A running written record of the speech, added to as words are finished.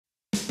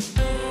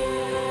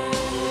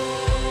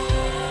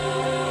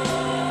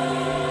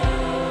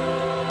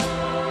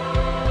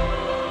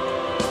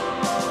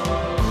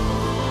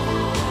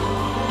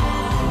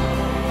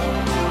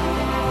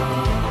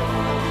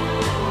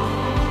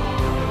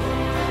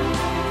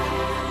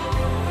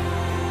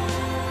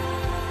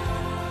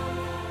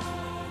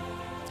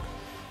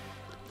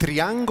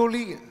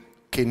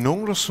Triangoli che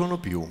non lo sono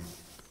più,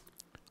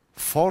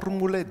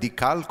 formule di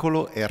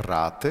calcolo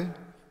errate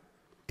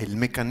e il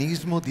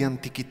meccanismo di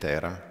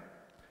Antichitera.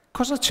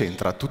 Cosa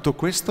c'entra tutto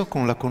questo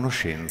con la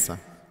conoscenza?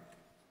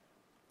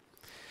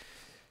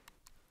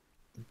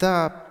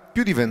 Da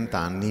più di 20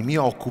 anni mi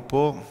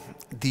occupo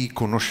di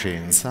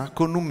conoscenza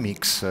con un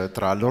mix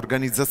tra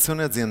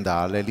l'organizzazione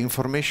aziendale,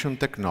 l'information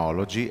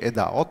technology e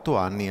da 8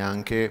 anni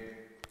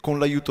anche con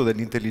l'aiuto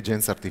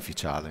dell'intelligenza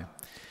artificiale.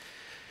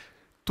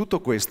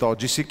 Tutto questo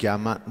oggi si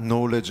chiama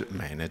knowledge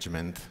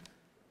management.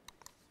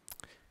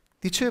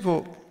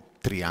 Dicevo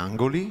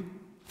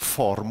triangoli,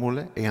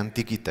 formule e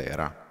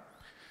Antichitera.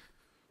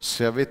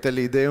 Se avete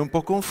le idee un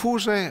po'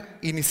 confuse,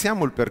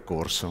 iniziamo il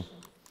percorso.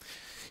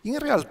 In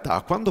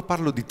realtà, quando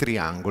parlo di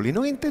triangoli,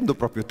 non intendo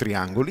proprio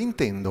triangoli,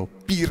 intendo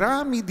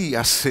piramidi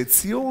a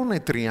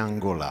sezione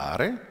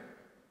triangolare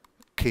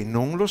che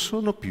non lo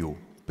sono più,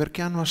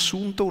 perché hanno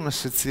assunto una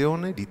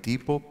sezione di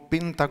tipo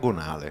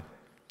pentagonale.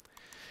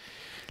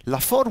 La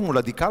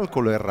formula di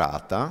calcolo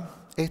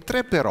errata è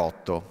 3 per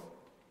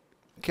 8,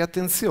 che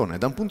attenzione,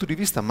 da un punto di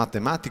vista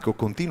matematico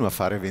continua a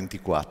fare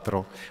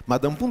 24, ma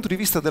da un punto di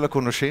vista della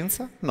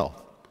conoscenza,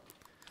 no.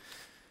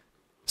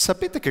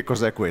 Sapete che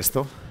cos'è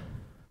questo?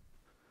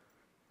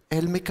 È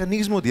il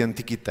meccanismo di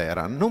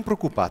Antichitera. Non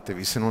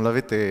preoccupatevi se non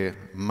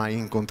l'avete mai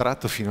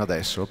incontrato fino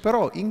adesso,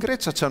 però in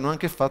Grecia ci hanno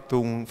anche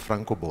fatto un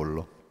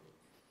francobollo.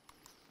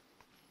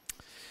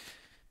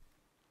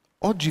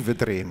 Oggi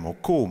vedremo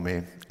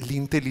come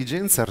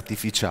l'intelligenza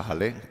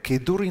artificiale,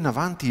 che d'ora in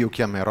avanti io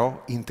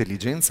chiamerò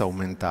intelligenza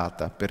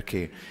aumentata,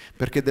 perché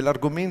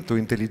dell'argomento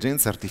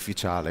intelligenza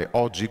artificiale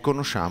oggi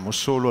conosciamo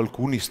solo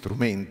alcuni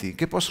strumenti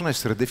che possono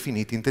essere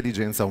definiti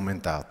intelligenza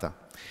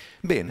aumentata.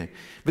 Bene,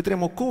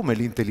 vedremo come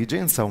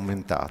l'intelligenza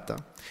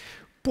aumentata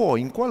può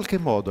in qualche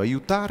modo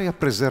aiutare a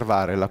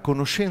preservare la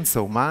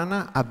conoscenza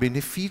umana a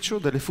beneficio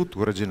delle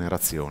future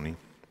generazioni.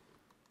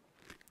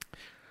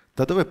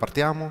 Da dove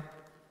partiamo?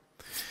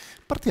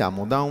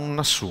 Partiamo da un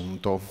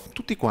assunto.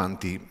 Tutti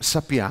quanti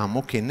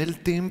sappiamo che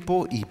nel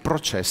tempo i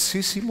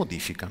processi si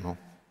modificano.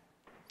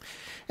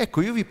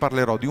 Ecco, io vi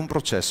parlerò di un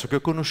processo che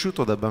ho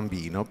conosciuto da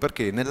bambino,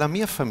 perché nella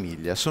mia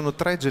famiglia sono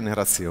 3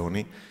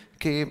 generazioni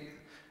che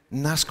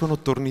nascono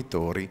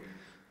tornitori.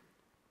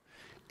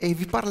 E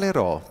vi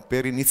parlerò,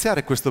 per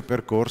iniziare questo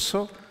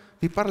percorso,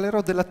 vi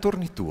parlerò della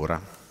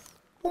tornitura.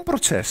 Un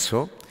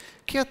processo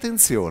che,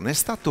 attenzione, è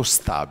stato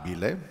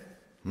stabile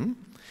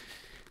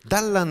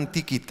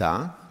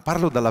dall'antichità.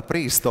 Parlo dalla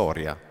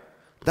preistoria.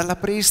 Dalla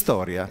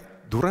preistoria,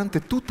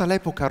 durante tutta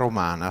l'epoca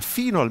romana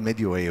fino al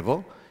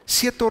Medioevo,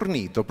 si è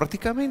tornito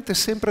praticamente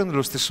sempre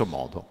nello stesso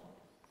modo.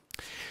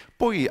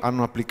 Poi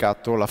hanno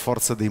applicato la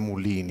forza dei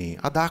mulini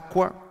ad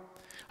acqua.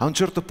 A un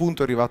certo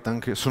punto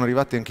sono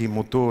arrivati anche i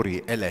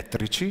motori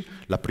elettrici.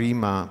 La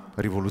prima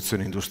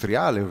rivoluzione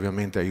industriale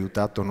ovviamente ha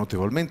aiutato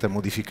notevolmente a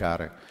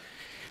modificare.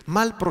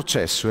 Ma il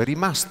processo è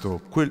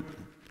rimasto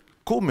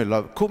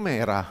come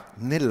era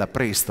nella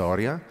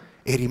preistoria,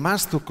 è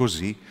rimasto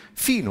così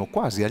fino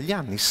quasi agli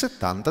anni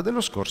 70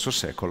 dello scorso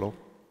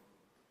secolo.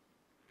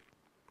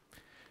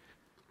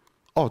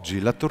 Oggi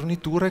la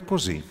tornitura è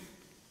così.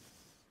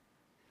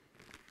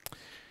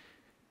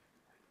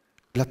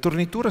 La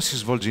tornitura si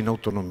svolge in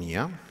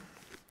autonomia,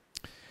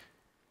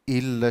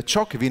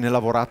 ciò che viene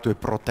lavorato è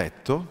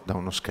protetto da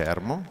uno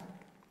schermo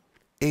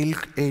e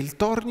il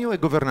tornio è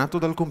governato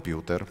dal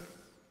computer.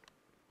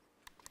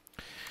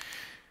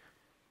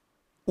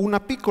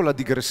 Una piccola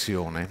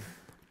digressione.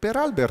 Per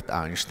Albert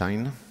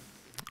Einstein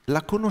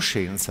la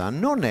conoscenza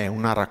non è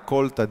una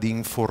raccolta di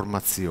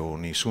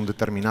informazioni su un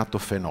determinato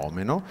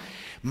fenomeno,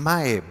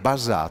 ma è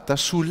basata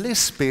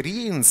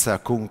sull'esperienza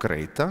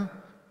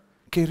concreta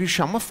che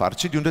riusciamo a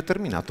farci di un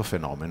determinato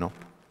fenomeno.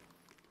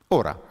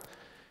 Ora,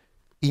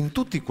 in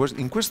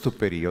questo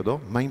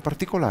periodo, ma in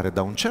particolare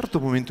da un certo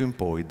momento in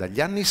poi,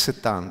 dagli anni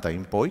 70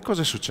 in poi,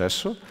 cosa è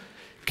successo?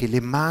 Che le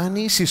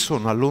mani si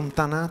sono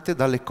allontanate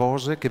dalle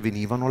cose che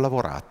venivano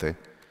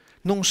lavorate.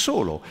 Non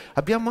solo,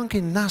 abbiamo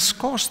anche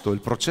nascosto il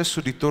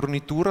processo di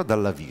tornitura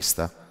dalla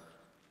vista.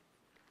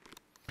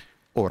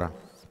 Ora,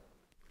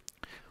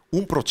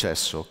 un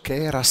processo che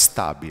era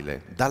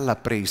stabile dalla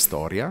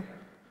preistoria,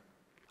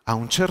 a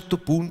un certo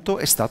punto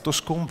è stato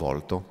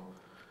sconvolto.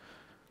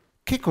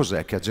 Che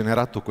cos'è che ha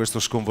generato questo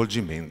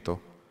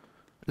sconvolgimento?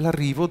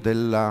 L'arrivo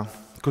della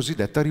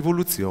cosiddetta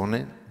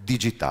rivoluzione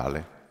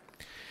digitale.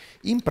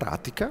 In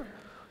pratica,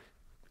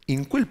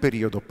 in quel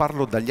periodo,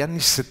 parlo dagli anni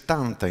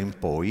 70 in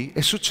poi,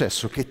 è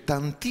successo che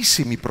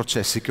tantissimi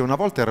processi che una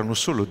volta erano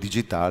solo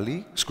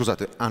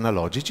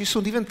analogici,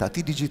 sono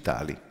diventati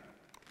digitali.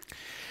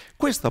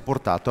 Questo ha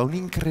portato a un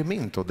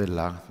incremento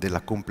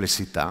della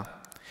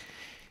complessità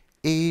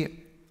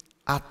e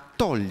a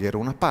togliere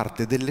una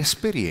parte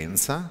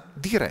dell'esperienza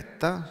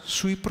diretta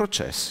sui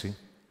processi,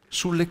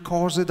 sulle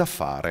cose da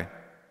fare.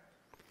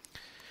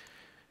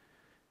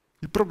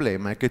 Il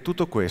problema è che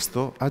tutto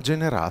questo ha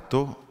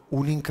generato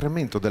un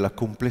incremento della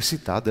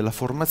complessità della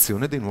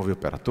formazione dei nuovi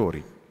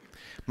operatori.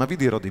 Ma vi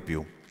dirò di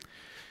più.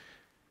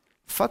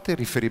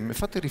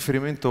 fate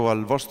riferimento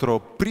al vostro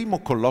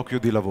primo colloquio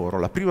di lavoro,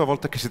 la prima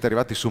volta che siete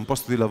arrivati su un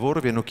posto di lavoro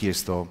e vi hanno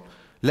chiesto: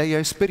 lei ha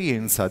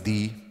esperienza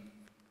di...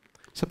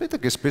 Sapete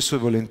che spesso e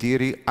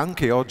volentieri,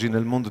 anche oggi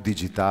nel mondo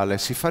digitale,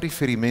 si fa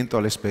riferimento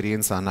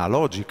all'esperienza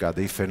analogica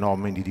dei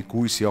fenomeni di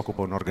cui si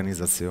occupa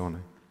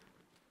un'organizzazione.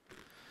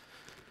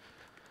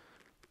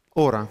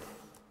 Ora,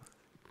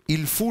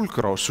 il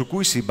fulcro su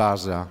cui si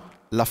basa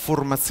la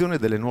formazione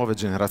delle nuove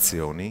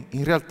generazioni,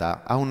 in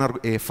realtà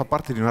fa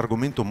parte di un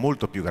argomento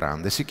molto più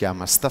grande, si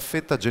chiama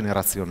staffetta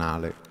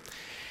generazionale,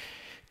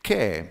 che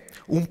è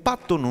un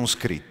patto non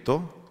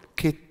scritto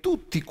che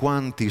tutti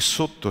quanti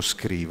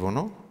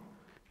sottoscrivono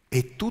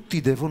e tutti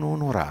devono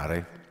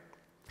onorare.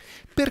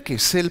 Perché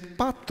se il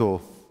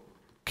patto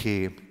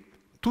che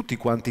tutti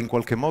quanti in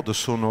qualche modo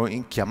sono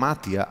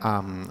chiamati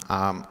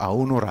a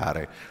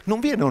onorare non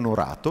viene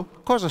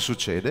onorato, cosa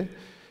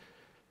succede?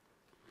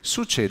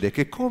 Succede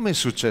che, come è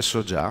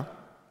successo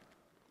già,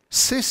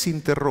 se si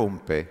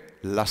interrompe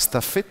la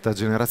staffetta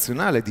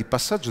generazionale di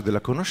passaggio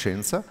della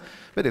conoscenza,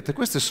 vedete,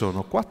 queste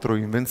sono 4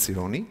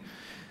 invenzioni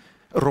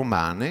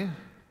romane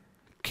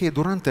che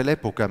durante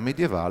l'epoca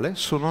medievale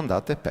sono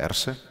andate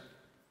perse.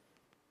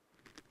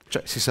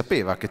 Cioè si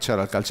sapeva che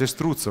c'era il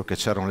calcestruzzo, che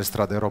c'erano le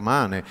strade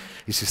romane,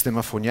 il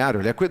sistema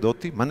fognario, gli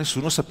acquedotti, ma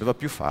nessuno sapeva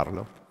più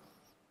farlo.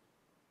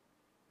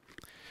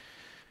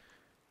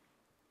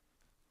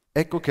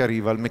 Ecco che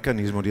arriva il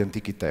meccanismo di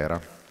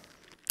Antichitera.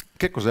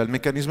 Che cos'è il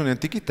meccanismo di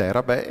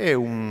Antichitera? Beh, è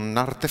un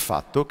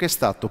artefatto che è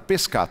stato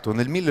pescato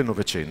nel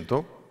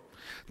 1900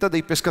 da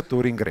dei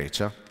pescatori in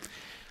Grecia.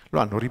 Lo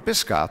hanno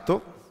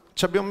ripescato,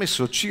 ci abbiamo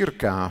messo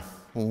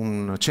circa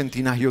un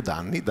centinaio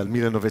d'anni, dal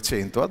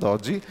 1900 ad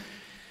oggi,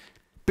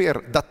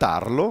 per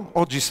datarlo.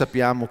 Oggi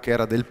sappiamo che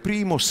era del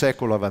I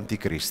secolo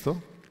a.C.,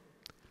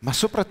 ma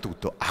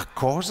soprattutto a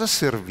cosa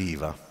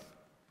serviva?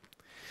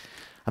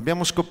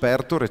 Abbiamo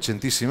scoperto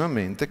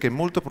recentissimamente che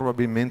molto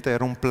probabilmente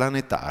era un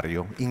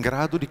planetario in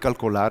grado di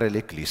calcolare le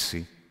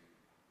eclissi.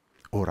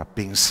 Ora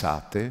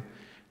pensate,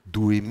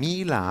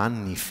 2000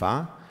 anni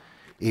fa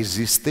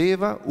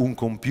esisteva un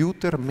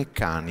computer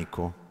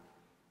meccanico.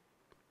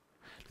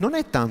 Non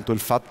è tanto il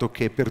fatto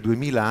che per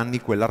 2000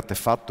 anni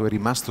quell'artefatto è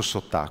rimasto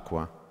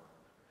sott'acqua.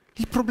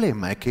 Il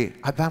problema è che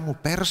abbiamo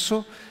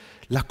perso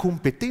la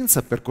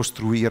competenza per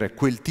costruire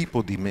quel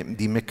tipo di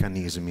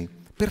meccanismi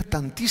per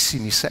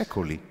tantissimi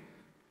secoli.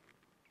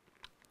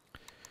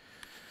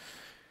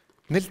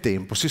 Nel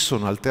tempo si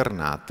sono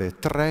alternate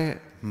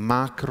 3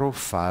 macro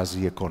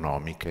fasi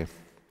economiche.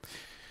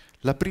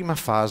 La prima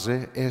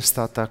fase è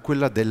stata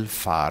quella del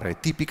fare,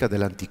 tipica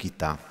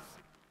dell'antichità.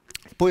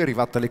 Poi è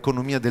arrivata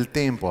l'economia del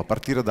tempo, a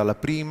partire dalla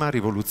prima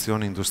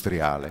rivoluzione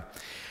industriale.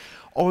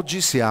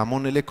 Oggi siamo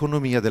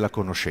nell'economia della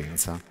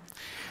conoscenza.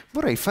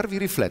 Vorrei farvi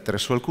riflettere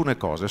su alcune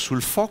cose,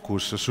 sul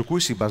focus su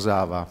cui si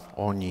basava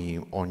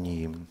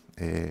ogni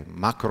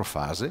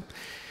macrofase,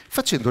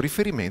 facendo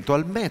riferimento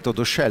al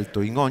metodo scelto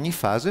in ogni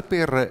fase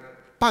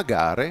per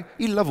pagare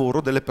il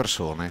lavoro delle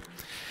persone.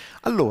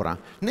 Allora,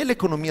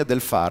 nell'economia del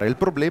fare il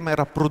problema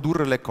era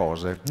produrre le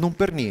cose, non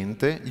per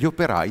niente gli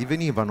operai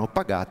venivano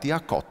pagati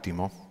a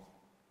cottimo.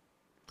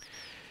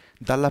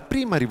 Dalla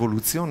prima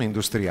rivoluzione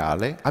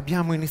industriale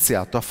abbiamo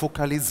iniziato a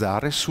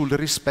focalizzare sul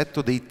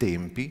rispetto dei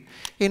tempi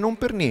e non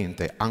per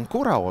niente,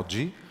 ancora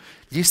oggi,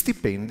 gli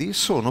stipendi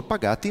sono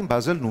pagati in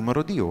base al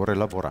numero di ore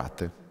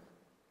lavorate.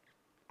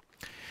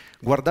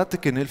 Guardate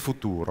che nel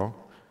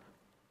futuro,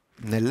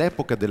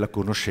 nell'epoca della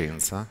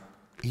conoscenza,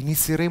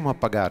 inizieremo a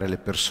pagare le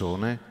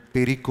persone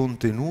per i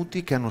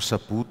contenuti che hanno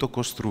saputo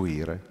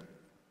costruire.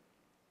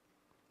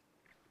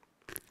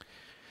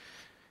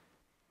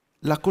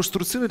 La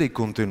costruzione dei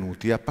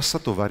contenuti ha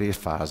passato varie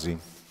fasi.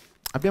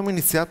 Abbiamo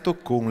iniziato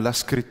con la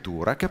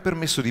scrittura che ha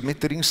permesso di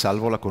mettere in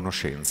salvo la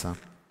conoscenza.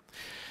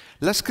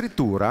 La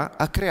scrittura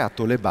ha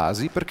creato le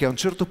basi perché a un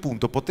certo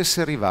punto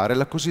potesse arrivare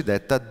la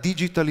cosiddetta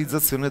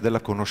digitalizzazione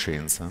della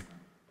conoscenza,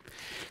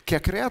 che ha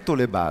creato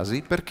le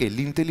basi perché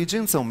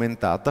l'intelligenza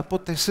aumentata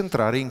potesse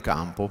entrare in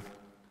campo.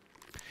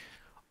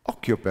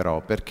 Occhio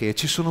però, perché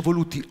ci sono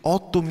voluti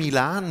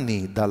 8000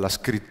 anni dalla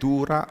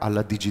scrittura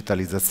alla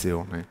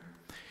digitalizzazione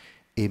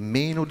e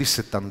meno di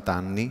 70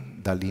 anni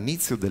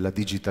dall'inizio della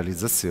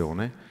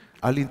digitalizzazione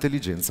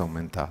all'intelligenza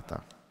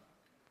aumentata.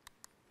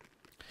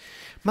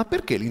 Ma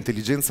perché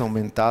l'intelligenza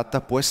aumentata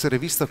può essere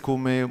vista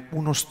come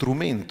uno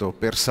strumento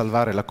per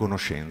salvare la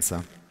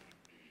conoscenza?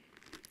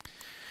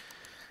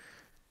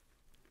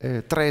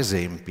 3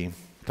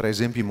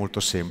 esempi molto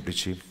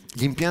semplici.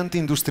 Gli impianti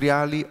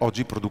industriali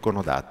oggi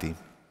producono dati.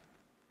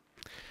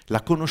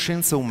 La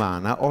conoscenza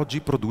umana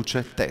oggi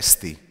produce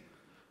testi.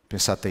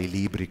 Pensate ai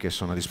libri che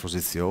sono a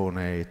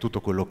disposizione e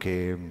tutto quello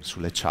che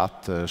sulle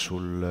chat,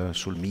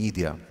 sul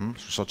media,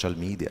 sui social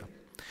media.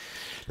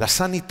 La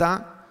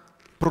sanità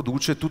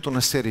produce tutta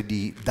una serie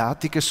di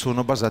dati che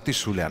sono basati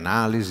sulle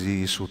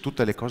analisi, su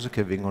tutte le cose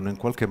che vengono in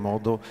qualche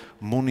modo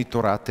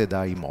monitorate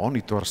dai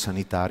monitor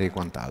sanitari e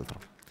quant'altro.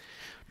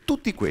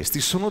 Tutti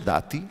questi sono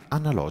dati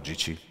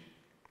analogici,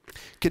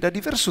 che da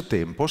diverso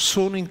tempo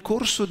sono in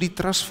corso di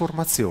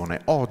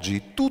trasformazione.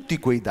 Oggi tutti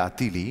quei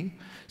dati lì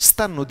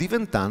stanno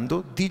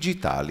diventando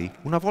digitali.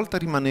 Una volta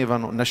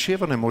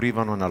nascevano e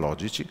morivano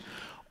analogici,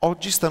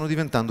 oggi stanno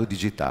diventando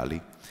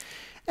digitali.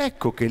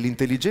 Ecco che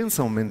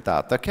l'intelligenza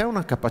aumentata, che ha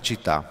una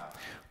capacità,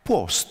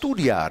 può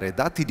studiare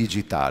dati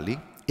digitali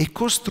e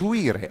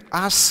costruire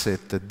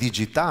asset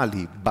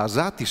digitali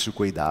basati su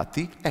quei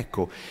dati.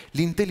 Ecco,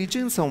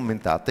 l'intelligenza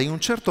aumentata in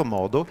un certo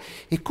modo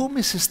è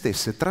come se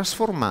stesse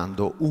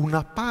trasformando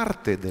una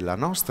parte della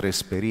nostra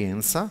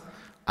esperienza,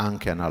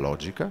 anche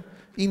analogica,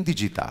 in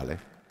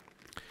digitale.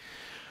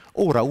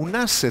 Ora, un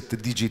asset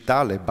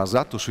digitale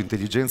basato su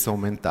intelligenza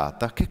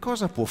aumentata, che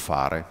cosa può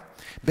fare?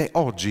 Beh,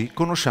 oggi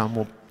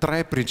conosciamo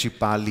 3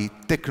 principali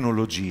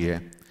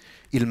tecnologie: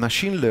 il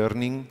machine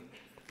learning,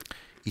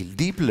 il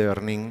deep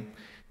learning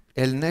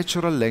e il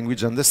natural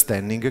language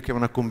understanding, che è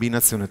una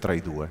combinazione tra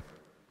i due,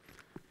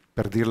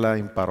 per dirla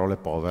in parole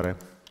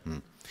povere.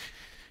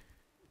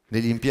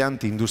 Negli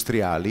impianti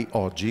industriali,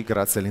 oggi,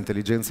 grazie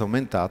all'intelligenza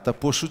aumentata,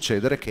 può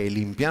succedere che è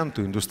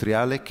l'impianto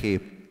industriale che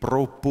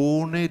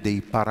propone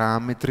dei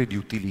parametri di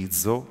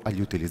utilizzo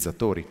agli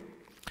utilizzatori.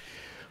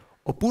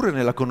 Oppure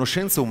nella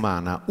conoscenza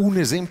umana, un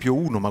esempio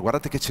uno, ma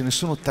guardate che ce ne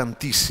sono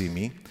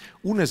tantissimi,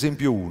 un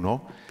esempio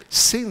uno,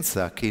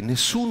 senza che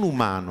nessun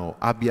umano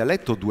abbia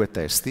letto 2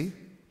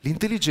 testi,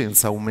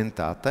 l'intelligenza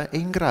aumentata è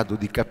in grado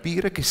di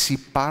capire che si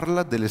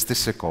parla delle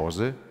stesse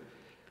cose,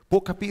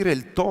 può capire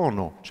il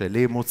tono, cioè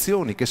le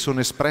emozioni che sono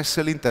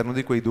espresse all'interno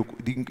di quei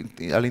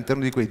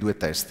 2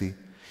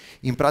 testi.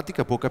 In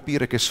pratica può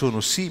capire che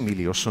sono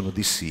simili o sono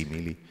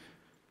dissimili,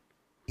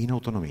 in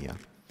autonomia.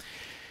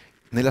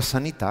 Nella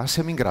sanità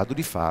siamo in grado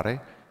di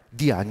fare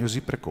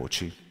diagnosi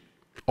precoci.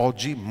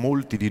 Oggi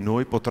molti di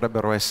noi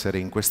potrebbero essere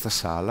in questa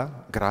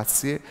sala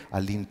grazie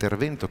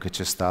all'intervento che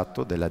c'è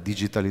stato della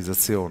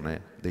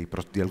digitalizzazione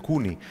di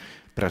alcuni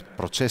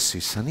processi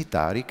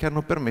sanitari che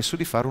hanno permesso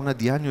di fare una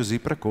diagnosi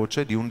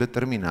precoce di un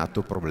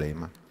determinato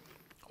problema.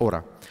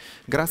 Ora,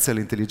 grazie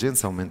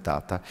all'intelligenza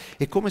aumentata,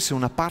 è come se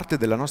una parte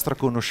della nostra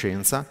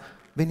conoscenza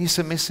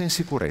venisse messa in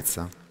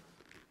sicurezza.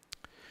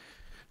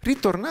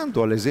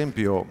 Ritornando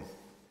all'esempio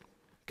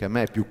che a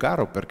me è più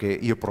caro perché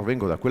io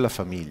provengo da quella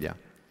famiglia,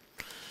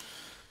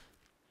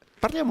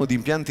 parliamo di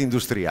impianti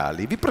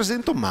industriali. Vi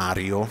presento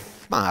Mario.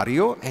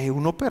 Mario è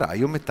un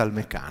operaio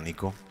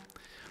metalmeccanico.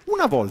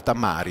 Una volta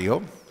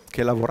Mario,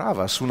 che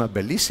lavorava su una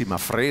bellissima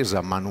fresa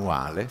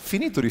manuale,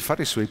 finito di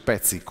fare i suoi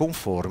pezzi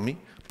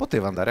conformi,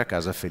 poteva andare a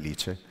casa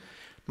felice.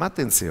 Ma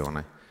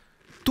attenzione,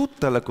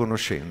 tutta la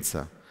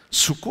conoscenza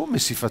su come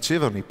si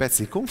facevano i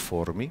pezzi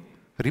conformi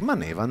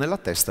rimaneva nella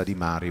testa di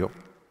Mario.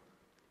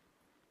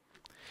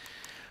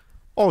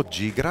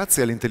 Oggi,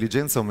 grazie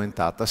all'intelligenza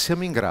aumentata,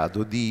 siamo in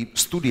grado di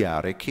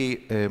studiare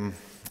che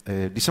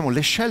diciamo,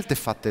 le scelte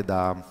fatte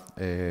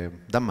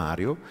da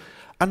Mario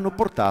hanno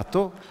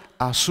portato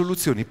a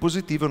soluzioni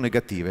positive o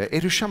negative e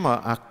riusciamo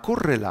a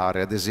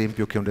correlare, ad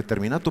esempio, che un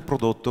determinato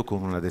prodotto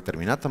con una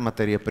determinata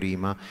materia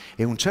prima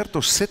e un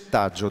certo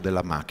settaggio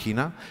della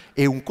macchina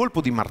e un colpo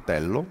di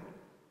martello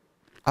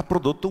ha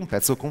prodotto un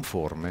pezzo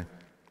conforme.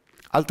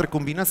 Altre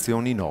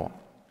combinazioni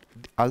no,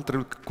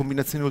 altre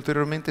combinazioni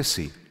ulteriormente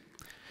sì.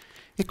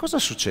 E cosa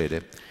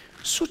succede?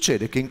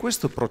 Succede che in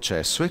questo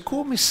processo è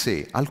come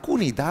se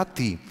alcuni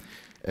dati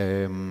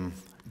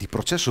di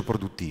processo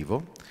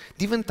produttivo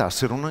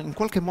diventassero in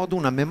qualche modo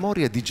una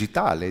memoria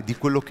digitale di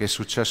quello che è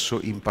successo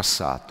in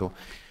passato,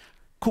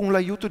 con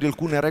l'aiuto di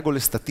alcune regole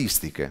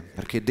statistiche,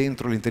 perché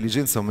dentro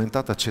l'intelligenza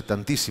aumentata c'è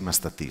tantissima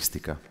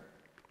statistica.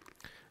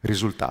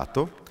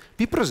 Risultato?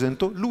 Vi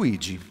presento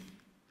Luigi.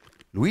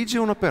 Luigi è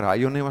un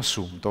operaio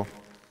neoassunto.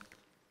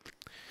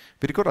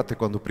 Vi ricordate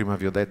quando prima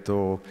vi ho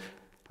detto,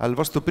 al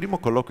vostro primo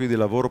colloquio di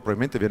lavoro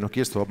probabilmente vi hanno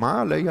chiesto,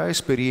 ma lei ha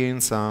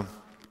esperienza?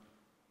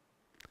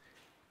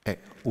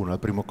 Uno al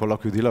primo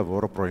colloquio di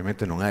lavoro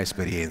probabilmente non ha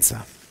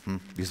esperienza,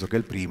 visto che è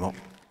il primo.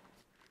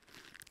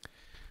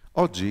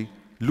 Oggi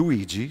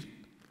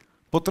Luigi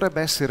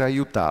potrebbe essere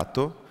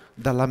aiutato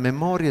dalla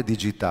memoria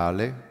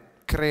digitale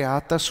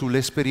creata sulle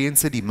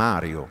esperienze di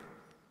Mario,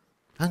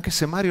 anche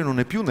se Mario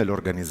non è più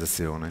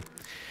nell'organizzazione.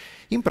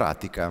 In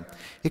pratica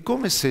è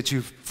come se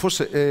ci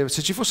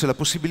fosse la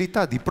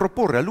possibilità di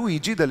proporre a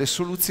Luigi delle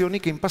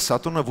soluzioni che in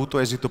passato hanno avuto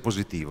esito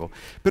positivo.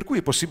 Per cui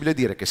è possibile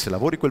dire che se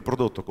lavori quel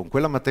prodotto con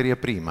quella materia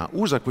prima,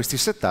 usa questi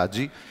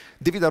settaggi,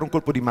 devi dare un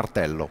colpo di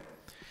martello.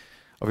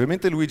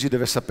 Ovviamente Luigi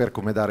deve saper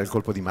come dare il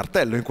colpo di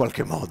martello in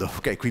qualche modo,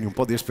 ok? Quindi un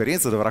po' di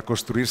esperienza dovrà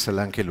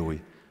costruirsela anche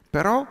lui.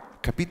 Però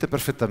capite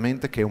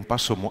perfettamente che è un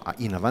passo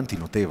in avanti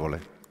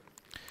notevole.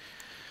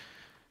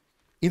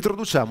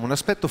 Introduciamo un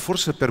aspetto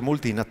forse per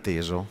molti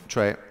inatteso,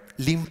 cioè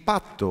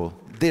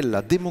l'impatto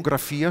della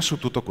demografia su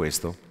tutto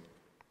questo.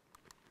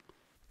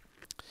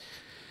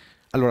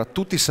 Allora,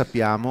 tutti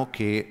sappiamo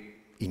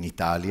che in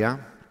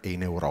Italia e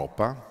in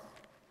Europa,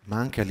 ma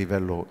anche a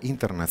livello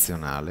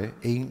internazionale,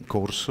 è in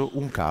corso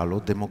un calo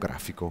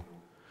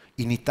demografico.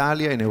 In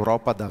Italia e in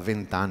Europa da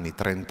 20 anni,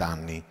 30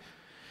 anni.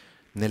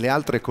 Nelle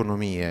altre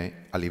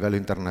economie, a livello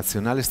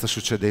internazionale, sta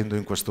succedendo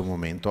in questo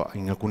momento,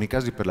 in alcuni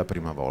casi per la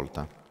prima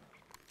volta.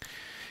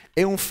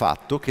 È un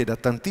fatto che da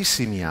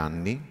tantissimi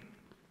anni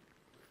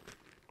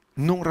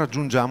non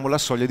raggiungiamo la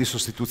soglia di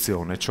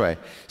sostituzione, cioè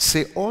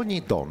se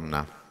ogni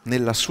donna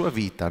nella sua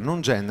vita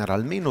non genera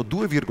almeno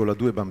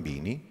 2,2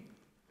 bambini,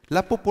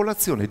 la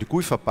popolazione di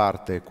cui fa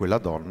parte quella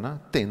donna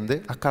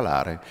tende a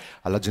calare.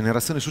 Alla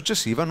generazione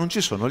successiva non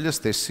ci sono gli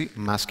stessi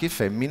maschi e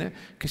femmine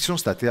che ci sono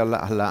stati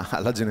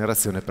alla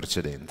generazione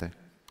precedente.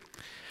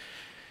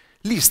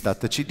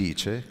 L'Istat ci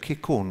dice che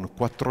con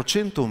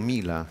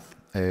 400.000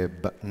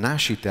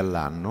 nascite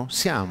all'anno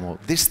siamo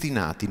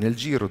destinati nel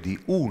giro di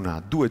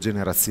 1-2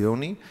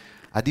 generazioni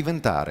a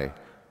diventare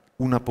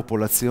una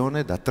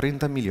popolazione da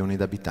 30 milioni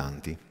di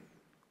abitanti.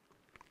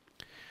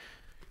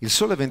 Il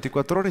Sole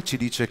 24 Ore ci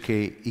dice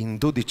che in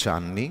 12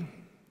 anni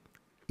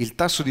il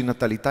tasso di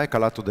natalità è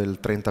calato del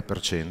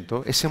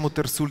 30% e siamo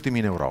terzultimi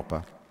in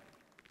Europa.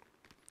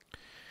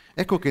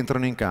 Ecco che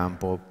entrano in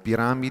campo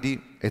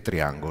piramidi e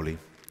triangoli.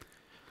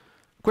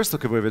 Questo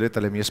che voi vedete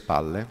alle mie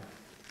spalle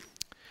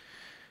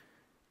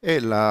è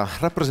la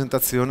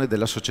rappresentazione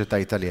della società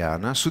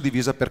italiana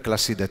suddivisa per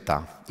classi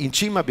d'età. In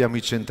cima abbiamo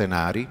i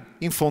centenari,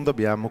 in fondo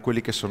abbiamo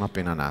quelli che sono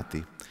appena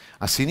nati.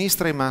 A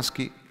sinistra i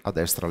maschi, a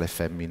destra le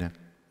femmine.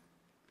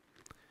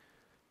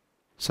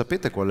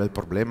 Sapete qual è il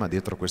problema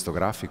dietro questo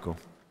grafico?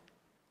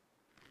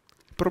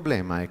 Il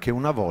problema è che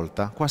una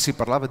volta qua si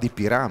parlava di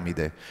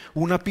piramide,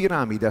 una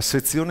piramide a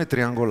sezione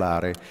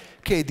triangolare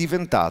che è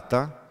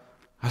diventata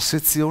a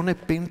sezione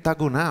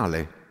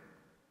pentagonale.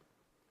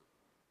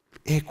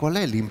 E qual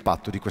è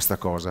l'impatto di questa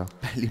cosa?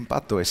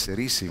 L'impatto è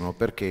serissimo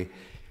perché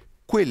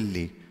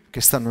quelli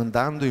che stanno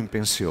andando in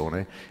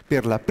pensione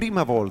per la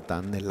prima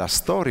volta nella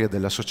storia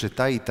della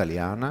società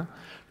italiana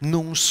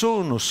non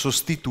sono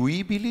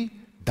sostituibili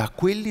da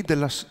quelli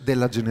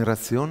della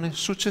generazione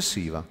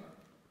successiva.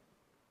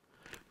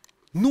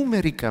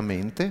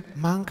 Numericamente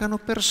mancano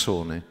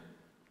persone.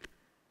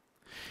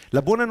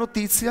 La buona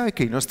notizia è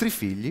che i nostri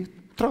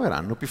figli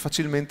troveranno più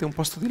facilmente un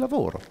posto di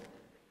lavoro.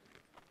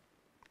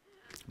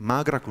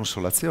 Magra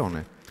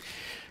consolazione,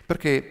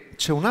 perché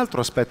c'è un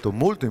altro aspetto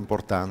molto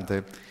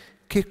importante,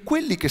 che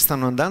quelli che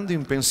stanno andando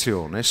in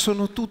pensione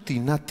sono tutti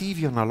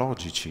nativi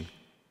analogici.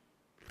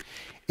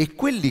 E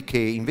quelli che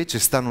invece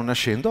stanno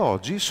nascendo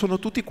oggi sono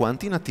tutti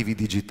quanti nativi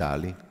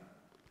digitali.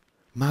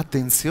 Ma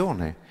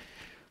attenzione,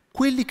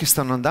 quelli che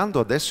stanno andando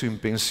adesso in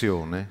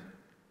pensione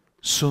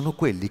sono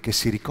quelli che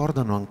si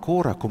ricordano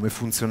ancora come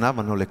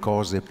funzionavano le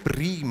cose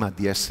prima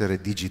di essere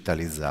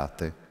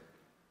digitalizzate.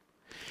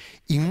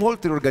 In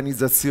molte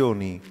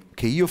organizzazioni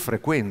che io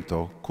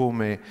frequento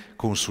come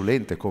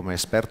consulente, come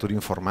esperto di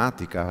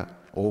informatica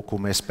o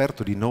come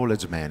esperto di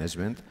knowledge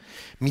management,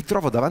 mi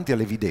trovo davanti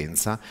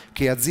all'evidenza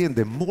che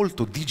aziende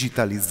molto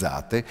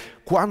digitalizzate,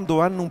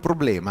 quando hanno un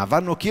problema,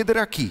 vanno a chiedere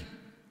a chi?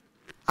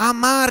 A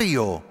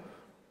Mario!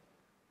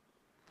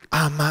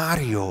 A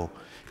Mario,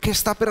 che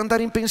sta per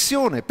andare in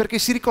pensione, perché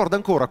si ricorda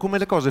ancora come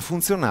le cose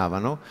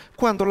funzionavano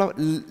quando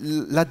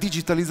la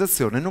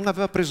digitalizzazione non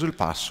aveva preso il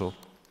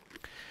passo.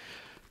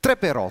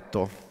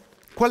 3x8.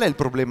 Qual è il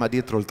problema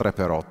dietro il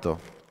 3x8?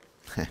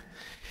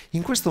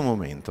 In questo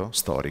momento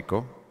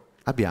storico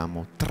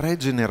abbiamo 3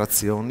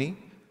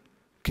 generazioni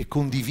che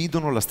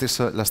condividono la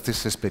stessa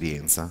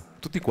esperienza.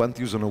 Tutti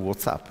quanti usano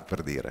WhatsApp,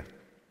 per dire.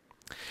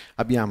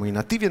 Abbiamo i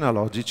nativi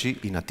analogici,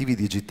 i nativi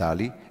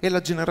digitali e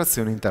la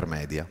generazione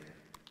intermedia.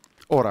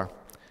 Ora,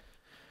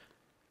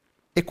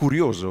 è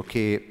curioso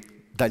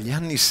che dagli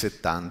anni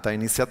 70 è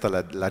iniziata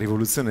la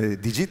rivoluzione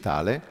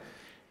digitale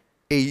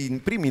e i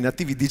primi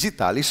nativi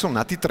digitali sono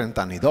nati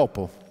 30 anni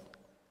dopo.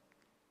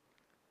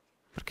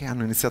 Perché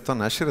hanno iniziato a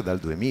nascere dal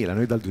 2000.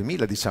 Noi dal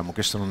 2000 diciamo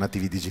che sono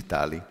nativi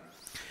digitali.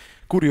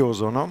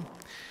 Curioso, no?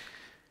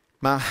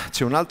 Ma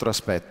c'è un altro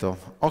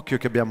aspetto. Occhio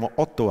che abbiamo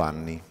 8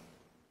 anni.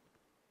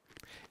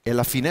 È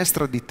la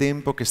finestra di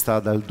tempo che sta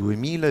dal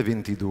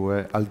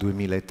 2022 al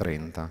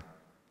 2030.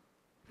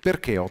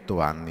 Perché 8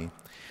 anni?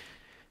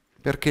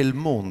 Perché il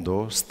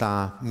mondo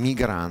sta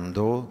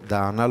migrando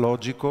da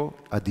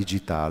analogico a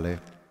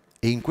digitale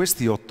e in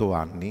questi 8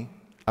 anni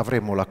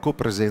avremo la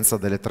copresenza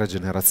delle 3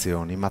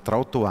 generazioni, ma tra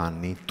 8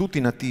 anni tutti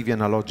i nativi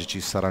analogici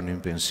saranno in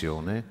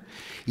pensione,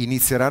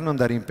 inizieranno ad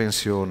andare in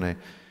pensione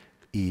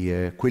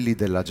quelli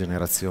della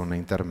generazione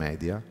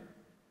intermedia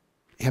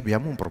e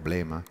abbiamo un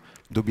problema.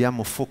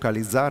 Dobbiamo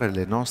focalizzare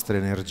le nostre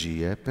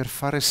energie per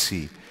fare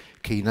sì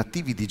che i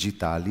nativi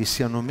digitali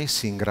siano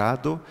messi in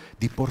grado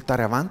di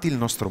portare avanti il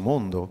nostro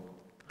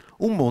mondo.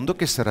 Un mondo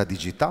che sarà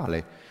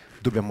digitale.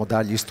 Dobbiamo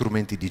dargli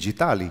strumenti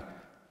digitali,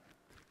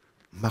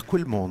 ma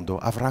quel mondo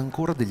avrà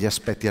ancora degli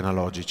aspetti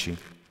analogici.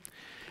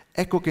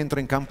 Ecco che entra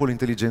in campo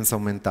l'intelligenza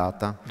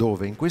aumentata,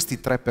 dove in questi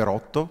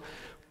 3x8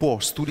 può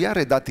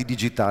studiare dati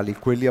digitali,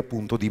 quelli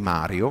appunto di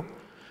Mario,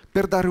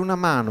 per dare una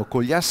mano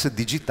con gli asset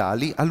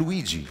digitali a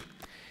Luigi.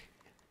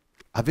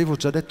 Avevo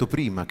già detto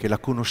prima che la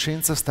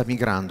conoscenza sta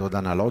migrando da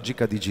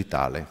analogica a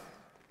digitale.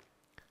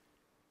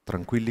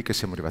 Tranquilli che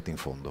siamo arrivati in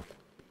fondo.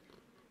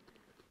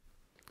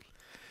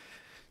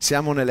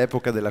 Siamo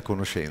nell'epoca della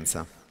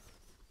conoscenza.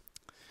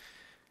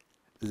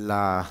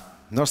 La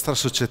nostra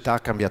società ha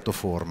cambiato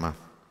forma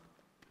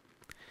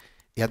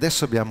e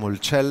adesso abbiamo il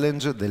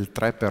challenge del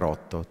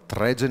 3x8,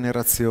 3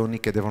 generazioni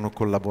che devono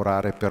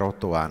collaborare per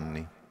 8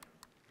 anni.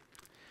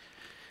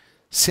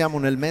 Siamo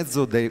nel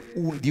mezzo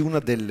di una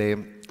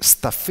delle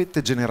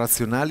staffette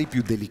generazionali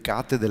più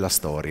delicate della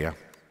storia.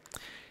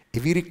 E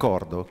vi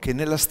ricordo che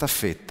nella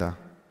staffetta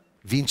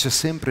vince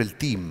sempre il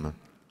team,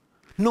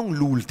 non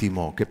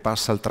l'ultimo che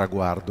passa al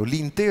traguardo,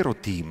 l'intero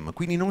team.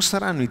 Quindi non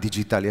saranno i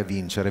digitali a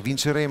vincere,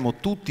 vinceremo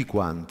tutti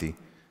quanti.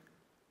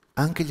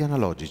 Anche gli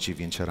analogici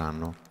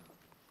vinceranno.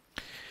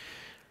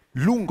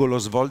 Lungo lo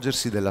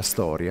svolgersi della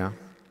storia,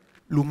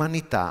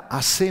 l'umanità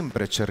ha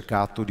sempre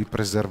cercato di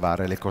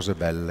preservare le cose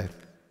belle.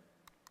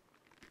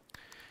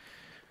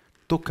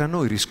 Tocca a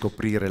noi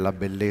riscoprire la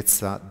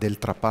bellezza del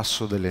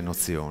trapasso delle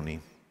nozioni.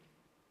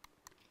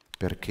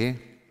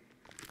 Perché?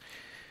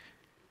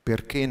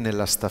 Perché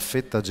nella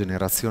staffetta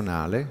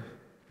generazionale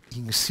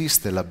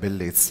insiste la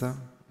bellezza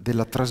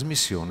della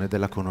trasmissione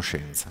della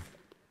conoscenza.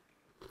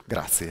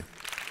 Grazie.